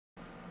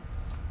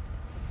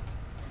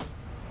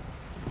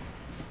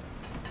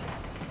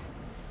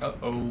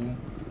Uh-oh.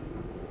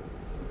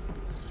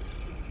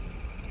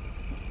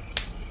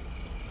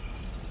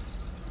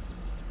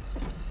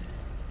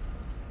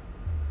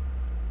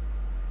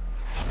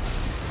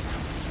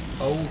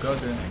 Oh,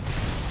 goddamn.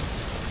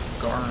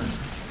 Garn.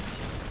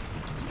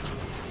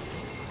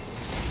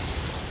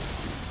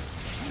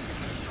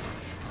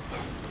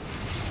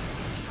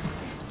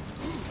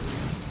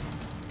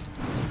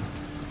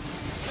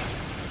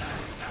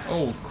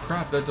 Oh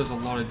crap, that does a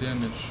lot of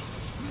damage.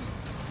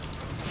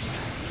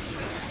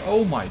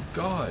 Oh my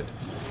god.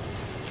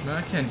 Man,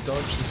 I can't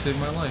dodge to save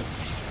my life.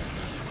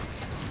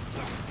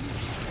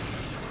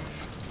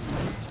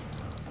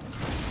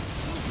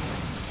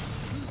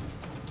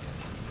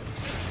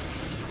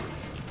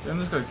 Damn,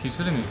 this guy keeps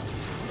hitting me.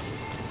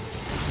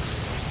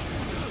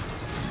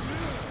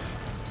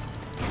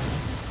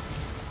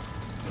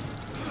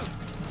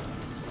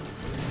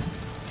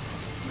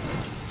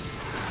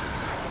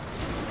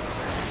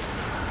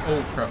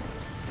 Oh crap.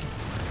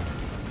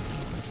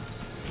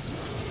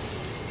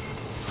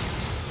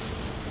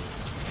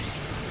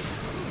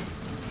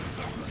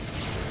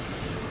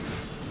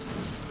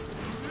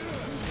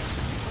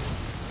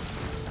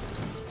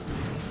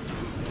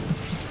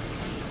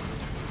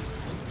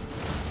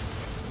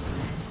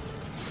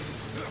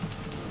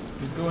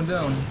 He's going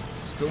down.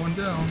 It's going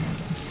down.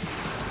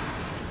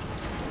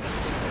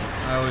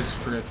 I always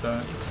forget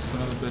that.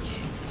 Son of a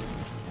bitch.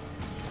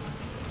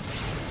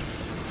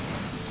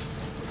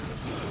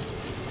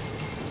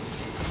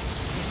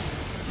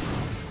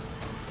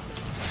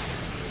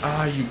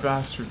 Ah, you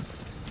bastard.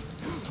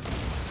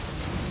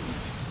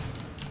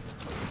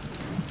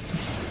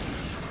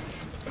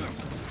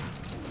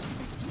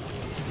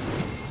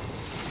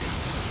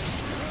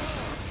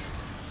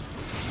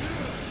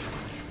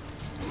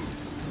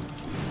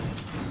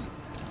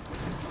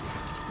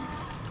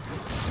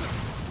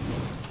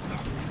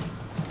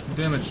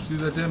 Damage, do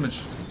that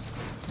damage.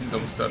 He's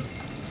almost dead.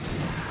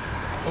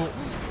 Oh,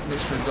 make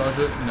sure to dodge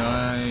it.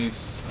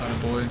 Nice.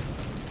 Attaboy.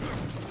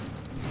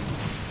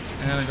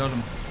 And I got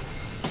him.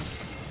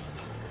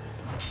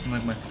 And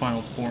like my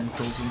final form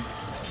kills him.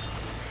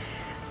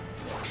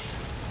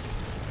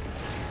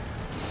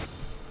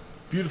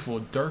 Beautiful,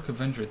 Dark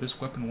Avenger.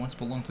 This weapon once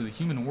belonged to the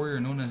human warrior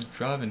known as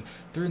Draven.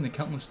 During the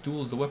countless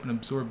duels, the weapon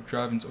absorbed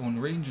Draven's own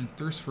rage and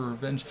thirst for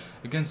revenge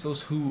against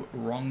those who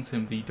wronged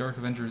him. The Dark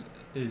Avenger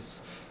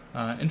is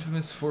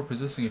infamous for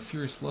possessing a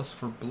furious lust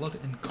for blood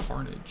and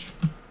carnage.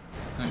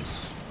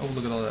 Nice. Oh,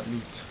 look at all that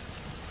loot.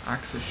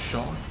 Axis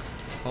Shock,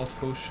 Health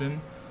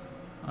Potion,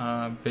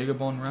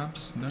 Vagabond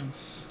Wraps.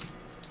 Nice.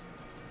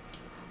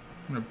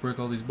 I'm gonna break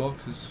all these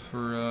boxes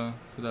for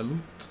that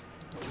loot.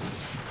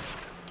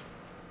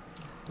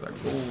 For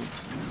that gold.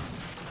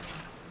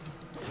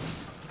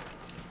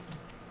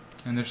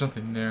 And there's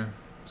nothing there,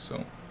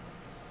 so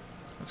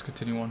let's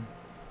continue on.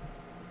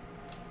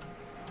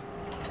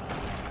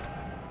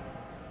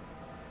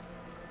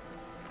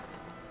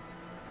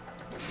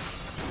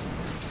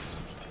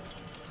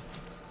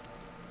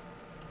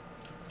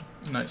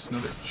 Nice,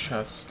 another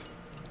chest.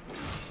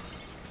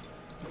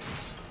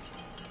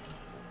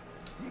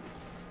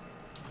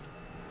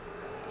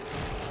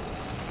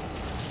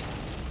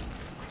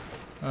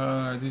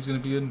 Are these gonna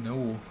be good?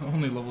 No,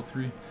 only level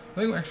 3. I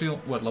think we're actually,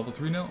 what, level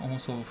 3 now?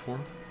 Almost level 4.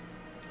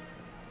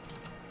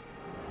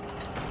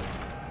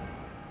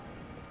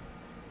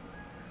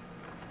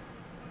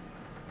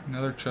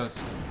 Another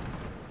chest.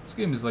 This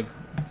game is like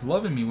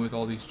loving me with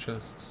all these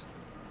chests.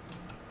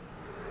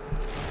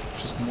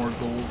 Just more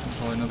gold and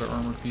probably another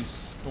armor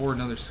piece. Or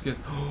another skith.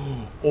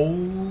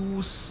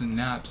 Oh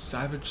snap.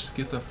 Savage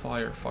Skith of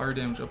Fire. Fire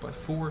damage up by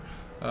 4.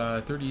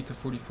 38 to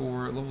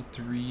 44. Level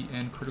 3.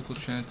 And critical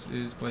chance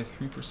is by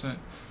 3%.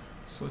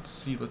 So let's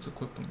see. Let's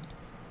equip them.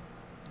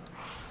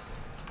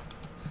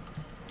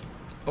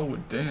 Oh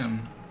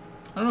damn.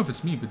 I don't know if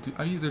it's me, but do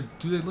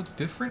they look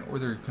different or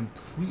they're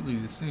completely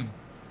the same?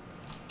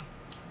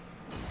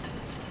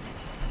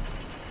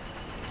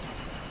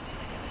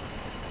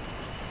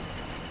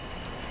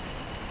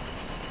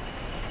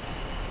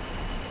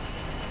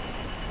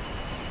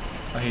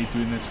 I hate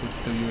doing this with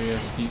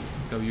WASD.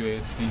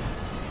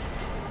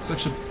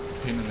 Such a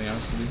pain in the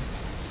ass to do.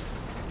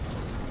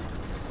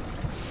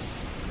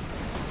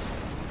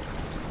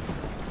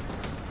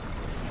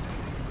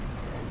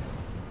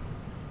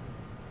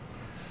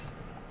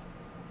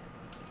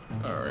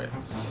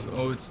 Alright,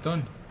 so it's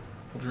done.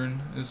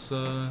 Children is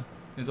on.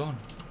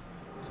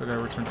 So I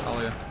gotta return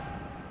Talia.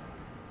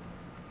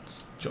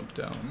 Let's jump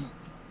down.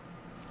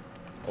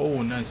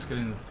 Oh nice,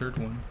 getting the third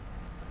one.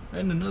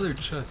 And another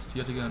chest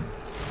yet again.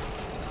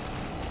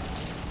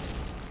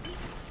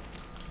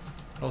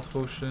 Health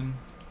potion.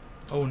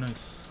 Oh,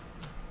 nice.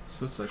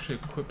 So let's actually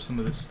equip some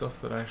of this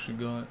stuff that I actually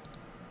got.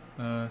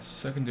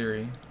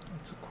 Secondary.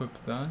 Let's equip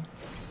that.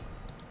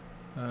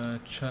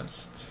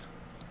 Chest.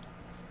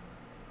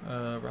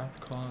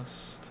 Wrath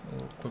cost.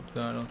 I'll equip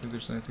that. I don't think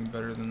there's anything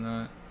better than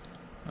that.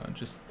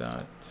 Just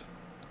that.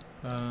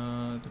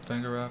 The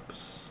finger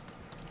wraps.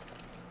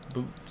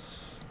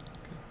 Boots.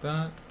 Get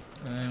that.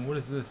 And what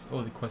is this?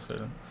 Oh, the quest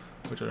item.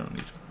 Which I don't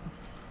need.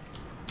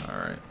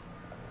 Alright.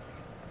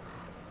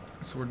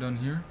 So we're done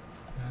here,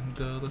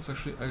 and let's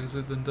actually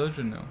exit the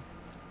dungeon now.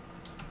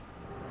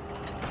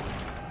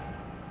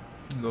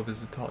 And go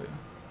visit Talia.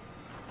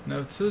 Now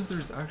it says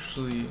there's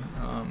actually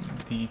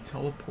the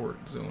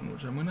teleport zone,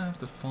 which I'm gonna have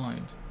to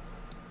find.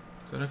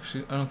 So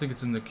I don't think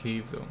it's in the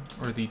cave though,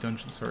 or the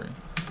dungeon, sorry.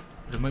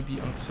 But it might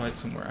be outside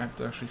somewhere. I have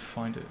to actually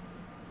find it.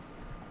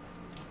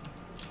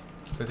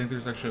 So I think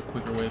there's actually a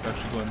quicker way of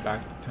actually going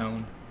back to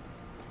town.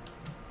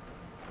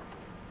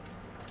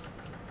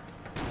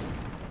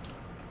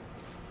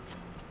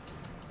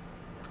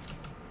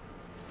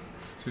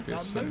 The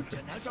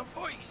mountain has a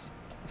voice.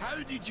 How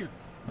did you?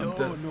 No,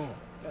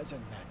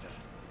 doesn't matter.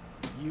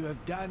 You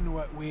have done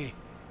what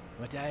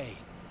I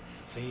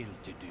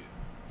failed to do.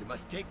 You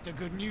must take the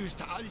good news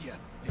to Alia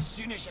as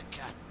soon as you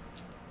can.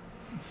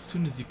 As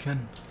soon as you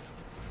can.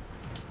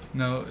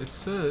 Now it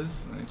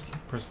says, I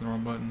keep pressing the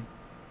wrong button.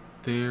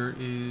 There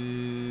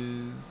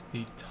is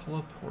a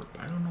teleport,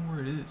 but I don't know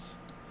where it is.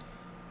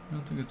 I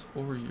don't think it's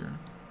over here.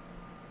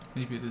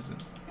 Maybe it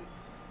isn't.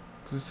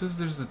 Because it says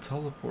there's a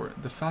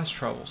teleport. The fast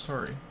travel,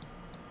 sorry.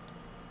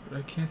 But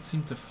I can't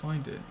seem to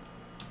find it.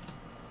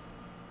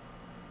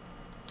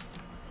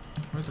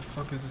 Where the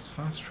fuck is this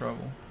fast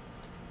travel?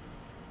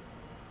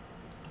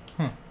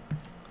 Huh.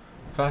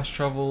 Fast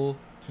travel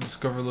to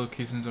discover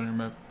locations on your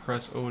map.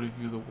 Press O to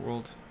view the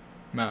world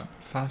map.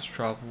 Fast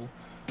travel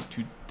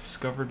to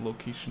discovered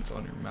locations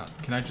on your map.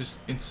 Can I just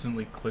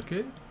instantly click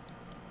it?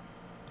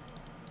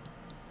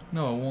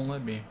 No, it won't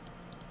let me.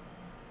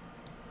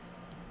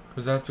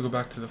 Because I have to go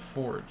back to the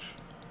forge.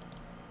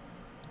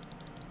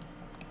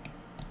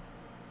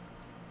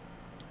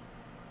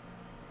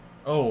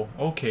 Oh,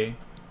 okay.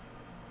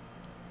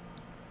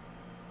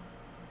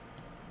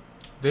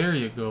 There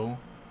you go.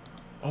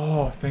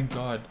 Oh, thank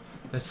God.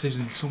 That saves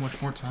me so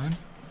much more time.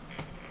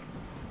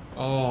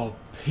 Oh,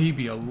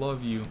 baby, I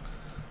love you.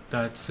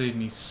 That saved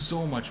me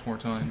so much more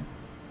time.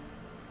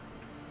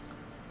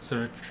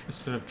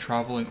 Instead of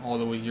traveling all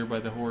the way here by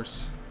the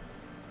horse.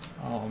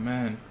 Oh,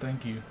 man,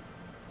 thank you.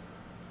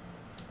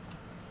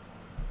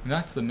 And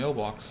that's the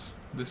mailbox.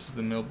 This is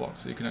the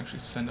mailbox. So you can actually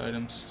send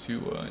items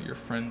to your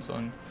friends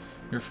on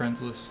your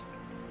friends list.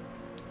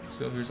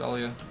 So here's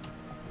Alia.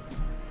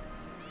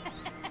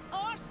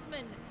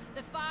 Horseman,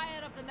 the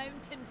fire of the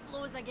mountain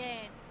flows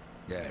again.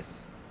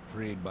 Yes,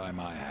 freed by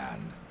my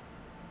hand.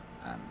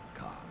 And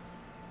Karn.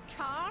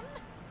 Karn?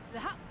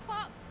 That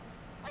pup?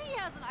 He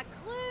hasn't a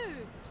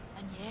clue.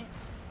 And yet,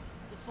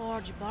 the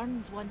forge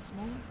burns once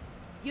more.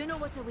 You know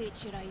what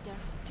awaits you, Rider.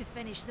 To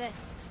finish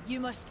this, you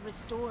must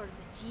restore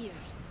the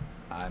tears.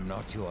 I'm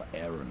not your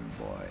errand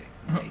boy,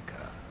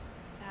 Maker.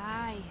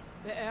 Aye,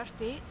 but our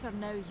fates are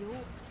now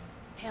yoked.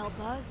 Help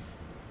us,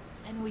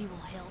 and we will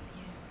help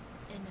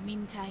you. In the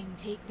meantime,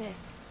 take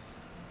this.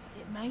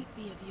 It might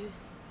be of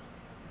use.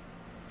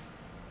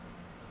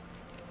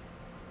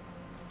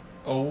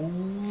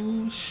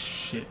 Oh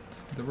shit.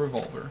 The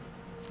revolver.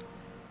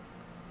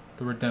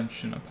 The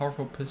redemption. A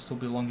powerful pistol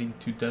belonging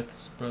to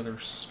Death's brother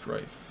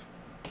Strife.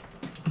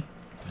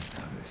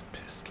 Now this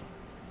pistol.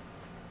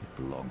 It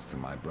belongs to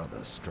my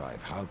brother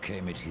Strife. How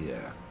came it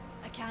here?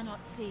 I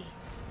cannot say,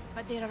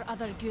 but there are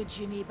other goods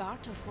you may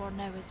barter for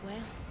now as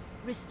well.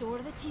 Restore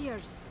the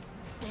tears,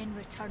 then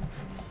return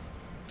to me.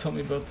 Tell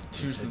me about the You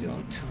tears said of the there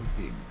were mountain.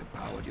 two things that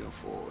powered your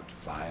forge.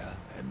 Fire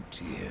and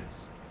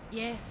tears.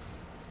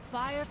 Yes,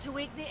 fire to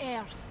wake the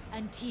earth,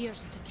 and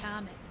tears to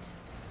calm it.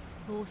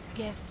 Both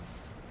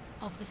gifts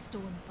of the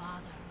Stone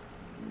Father.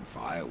 And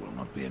fire will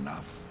not be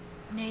enough.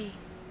 Nay,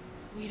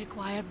 we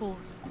require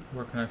both.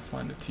 Where can I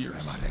find the Where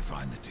tears? might I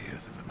find the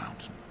tears of the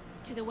mountain?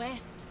 To the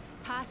west,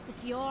 past the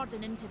fjord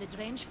and into the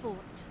Drench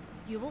Fort,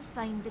 you will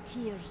find the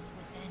tears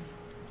within.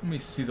 Let me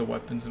see the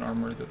weapons and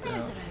armor that they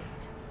Browse have.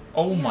 around.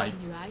 Oh We my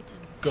have new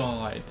items.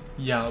 God.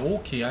 Yeah,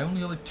 okay, I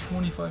only got like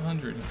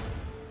 2,500.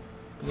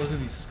 But look at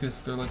these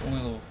skits, they're like only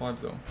level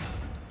 5 though.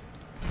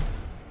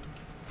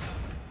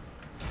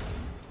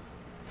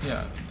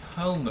 Yeah,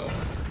 hell no.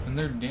 And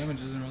their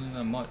damage isn't really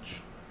that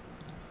much.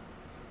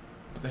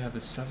 But they have the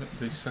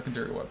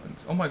secondary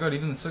weapons. Oh my God,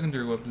 even the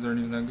secondary weapons aren't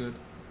even that good.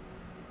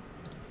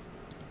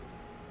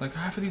 Like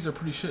half of these are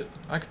pretty shit.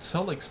 I could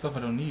sell like stuff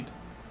I don't need.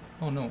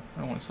 Oh no, I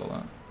don't want to sell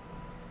that.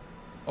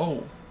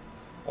 Oh.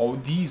 Oh,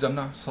 these I'm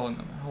not selling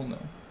them. Hell no.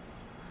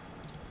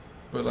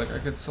 But like I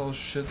could sell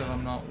shit that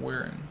I'm not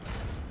wearing.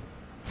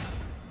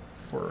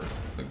 For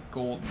like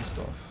gold and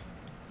stuff.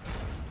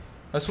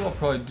 That's what I'll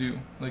probably do.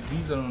 Like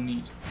these I don't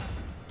need.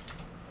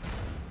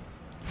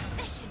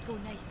 This should go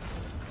nice.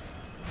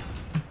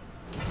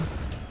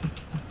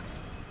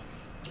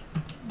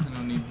 I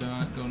don't need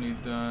that, don't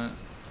need that.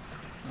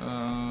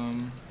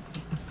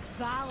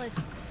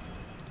 Valis.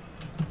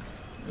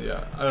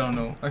 Yeah, I don't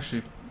know.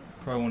 Actually,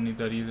 probably won't need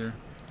that either.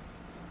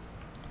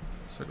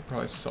 So I could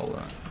probably sell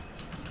that.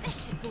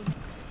 This should go.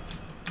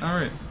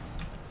 Alright.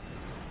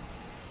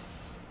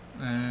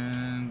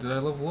 And did I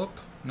level up?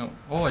 No.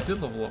 Oh, I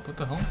did level up. What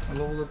the hell? I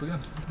leveled up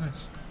again.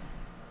 Nice.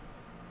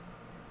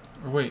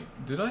 Or wait,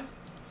 did I?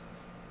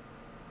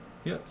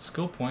 Yeah,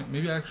 skill point.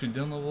 Maybe I actually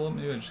didn't level up.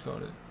 Maybe I just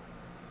got it.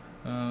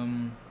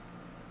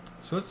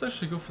 So let's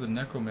actually go for the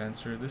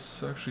Necromancer.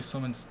 This actually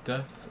summons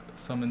death,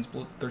 summons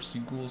bloodthirsty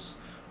ghouls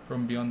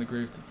from beyond the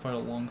grave to fight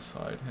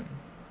alongside him.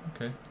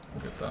 Okay,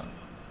 we'll get that.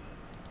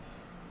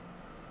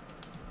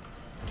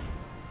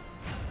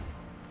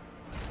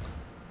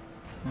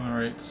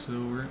 Alright, so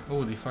we're...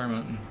 Oh, the Fire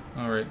Mountain.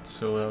 Alright,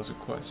 so that was a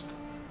quest.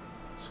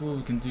 So what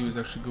we can do is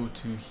actually go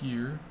to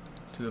here,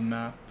 to the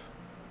map,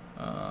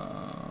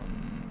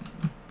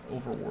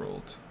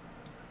 Overworld.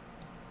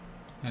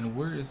 And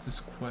where is this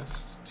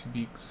quest, to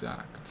be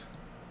exact?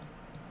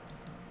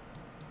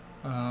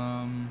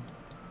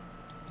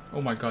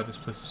 Oh my god, this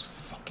place is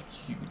fucking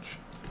huge.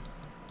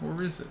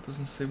 Where is it?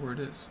 Doesn't say where it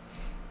is.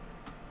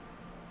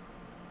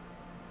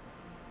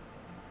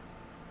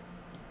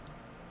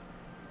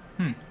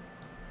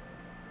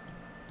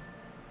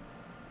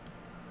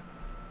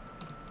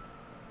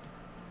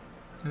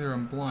 Either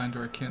I'm blind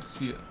or I can't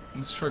see it.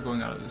 Let's try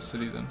going out of this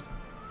city then.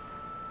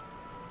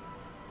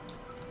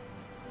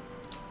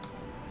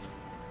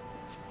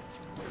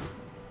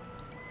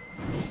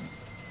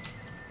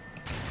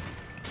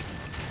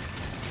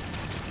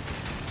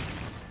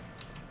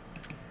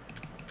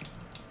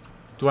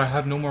 Do I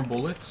have no more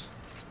bullets?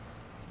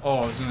 Oh,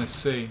 I was gonna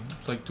say,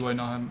 like, do I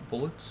not have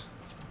bullets?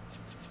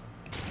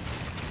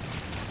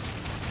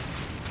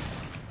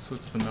 So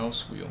it's the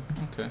mouse wheel.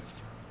 Okay.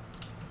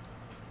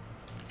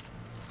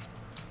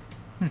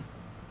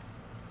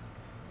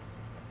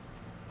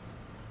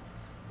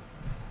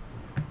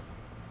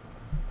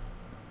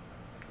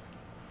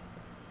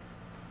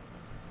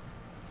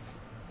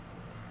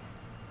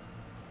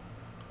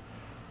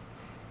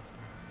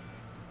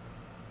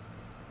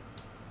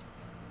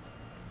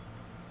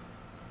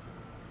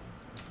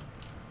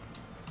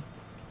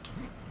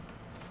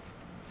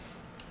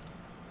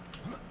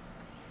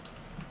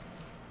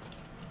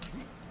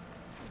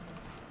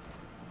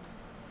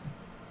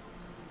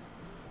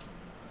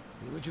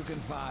 See what you can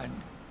find.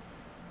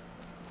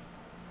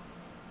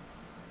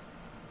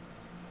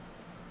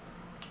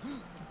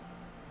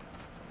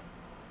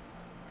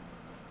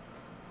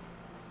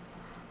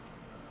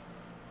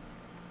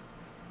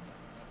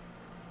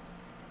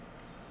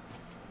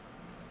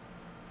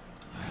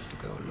 I have to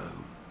go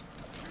alone.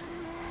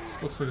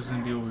 This looks like it's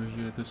gonna be over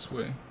here this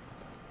way.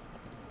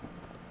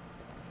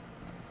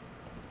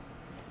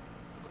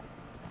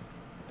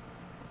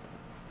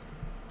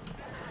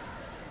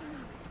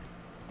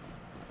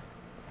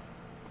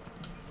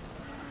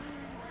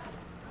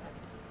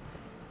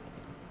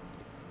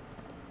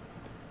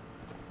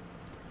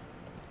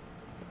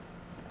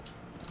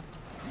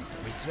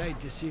 We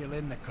tried to seal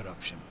in the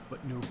corruption,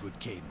 but no good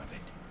came of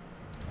it.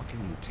 What can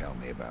you tell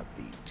me about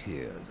the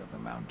Tears of the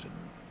Mountain?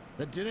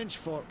 The Drench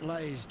fort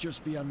lies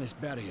just beyond this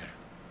barrier.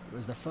 It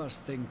was the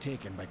first thing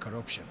taken by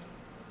corruption.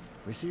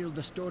 We sealed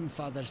the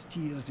Stonefather's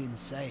tears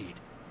inside,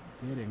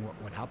 fearing what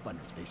would happen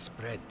if they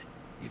spread.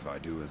 If I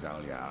do as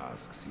Alia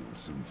asks, you'll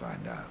soon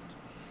find out.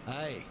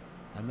 Aye,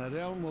 and the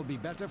realm will be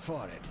better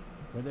for it.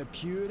 Whether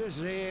pure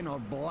as rain or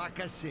black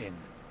as sin,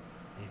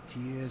 the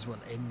tears will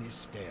end this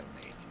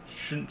stalemate.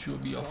 Shouldn't you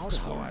be off That's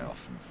how exploring? I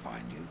often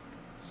find you,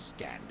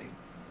 standing.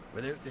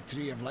 Without the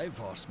Tree of Life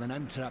Horseman,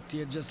 I'm trapped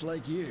here just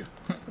like you.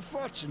 A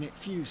fortunate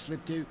few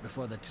slipped out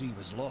before the tree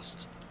was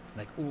lost,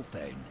 like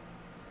Ulthane.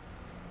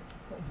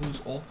 Who's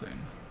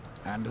Ulthane?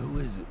 And who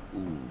is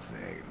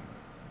Ulthane?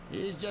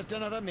 He's just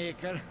another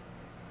maker.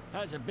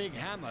 Has a big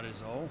hammer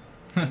is all.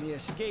 And he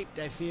escaped,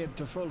 I feared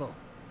to follow.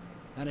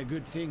 And a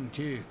good thing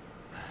too.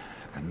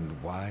 And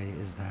why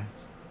is that?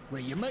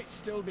 Well, you might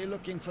still be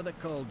looking for the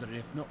cauldron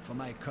if not for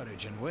my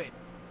courage and wit.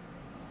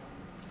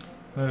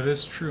 That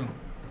is true.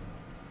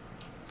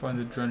 Find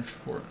the Drench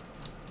fort.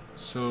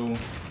 So...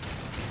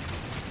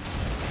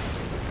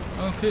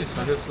 Okay,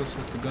 so I guess that's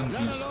what the gun's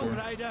Run used along, for.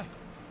 Ryder.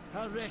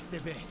 I'll rest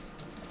a bit.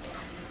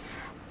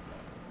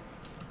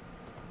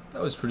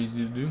 That was pretty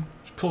easy to do.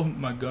 Just pull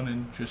my gun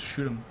and just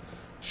shoot him.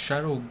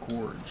 Shadow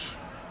Gorge.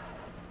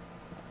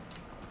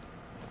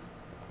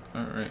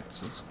 Alright,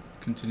 so let's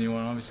continue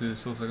on. Obviously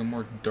this looks like a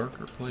more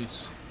darker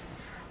place.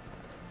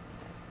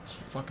 It's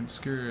fucking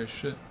scary as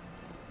shit.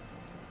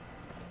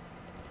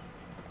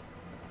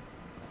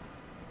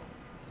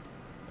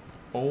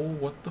 Oh,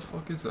 what the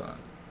fuck is that?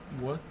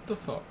 What the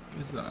fuck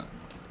is that?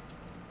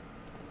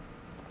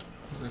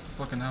 Those like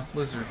fucking half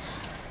lizards.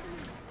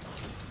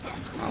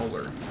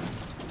 Howler.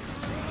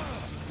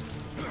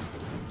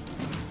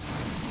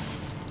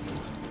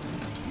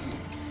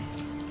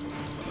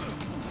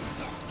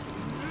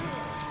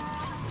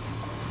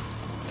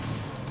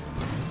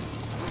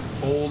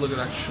 Oh, look at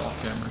that shock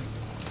hammer.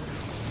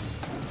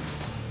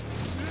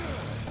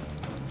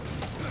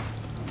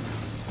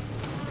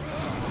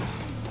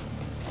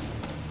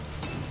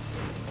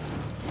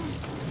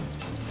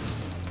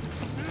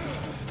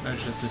 I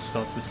just have to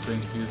stop this thing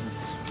because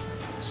it's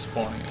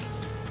spawning it.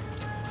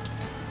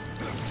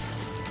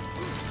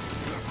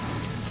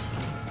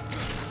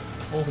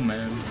 Oh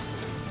man.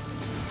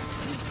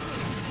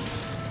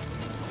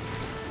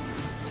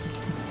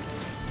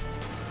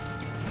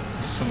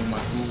 Some of my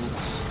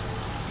ghouls.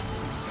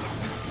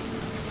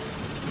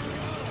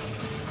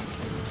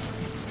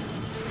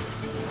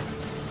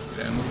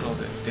 Damn, look at all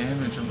that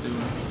damage I'm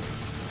doing.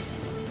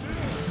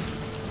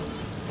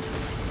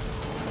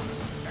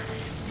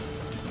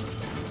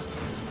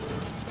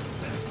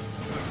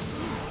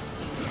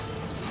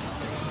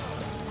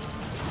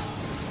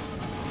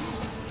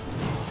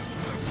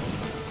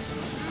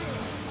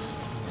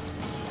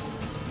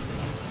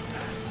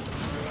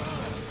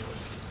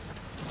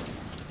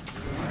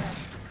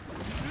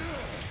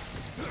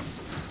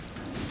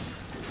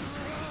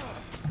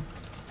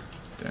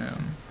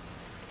 Damn.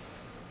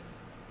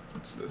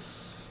 What's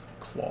this?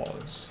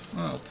 Claws.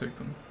 Oh, I'll take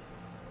them.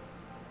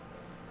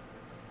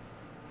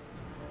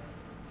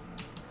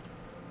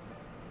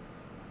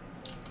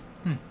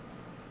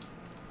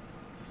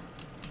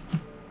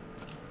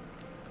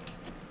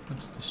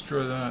 Let's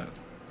destroy that.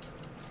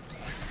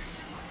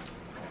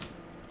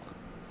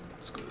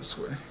 Let's go this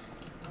way.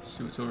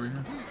 See what's over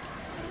here.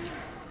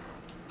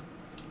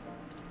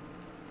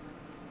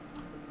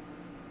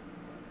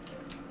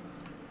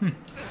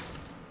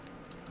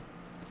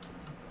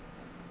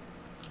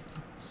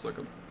 It's like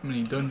a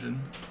mini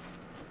dungeon.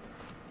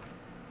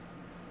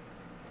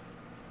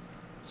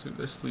 See what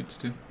this leads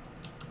to.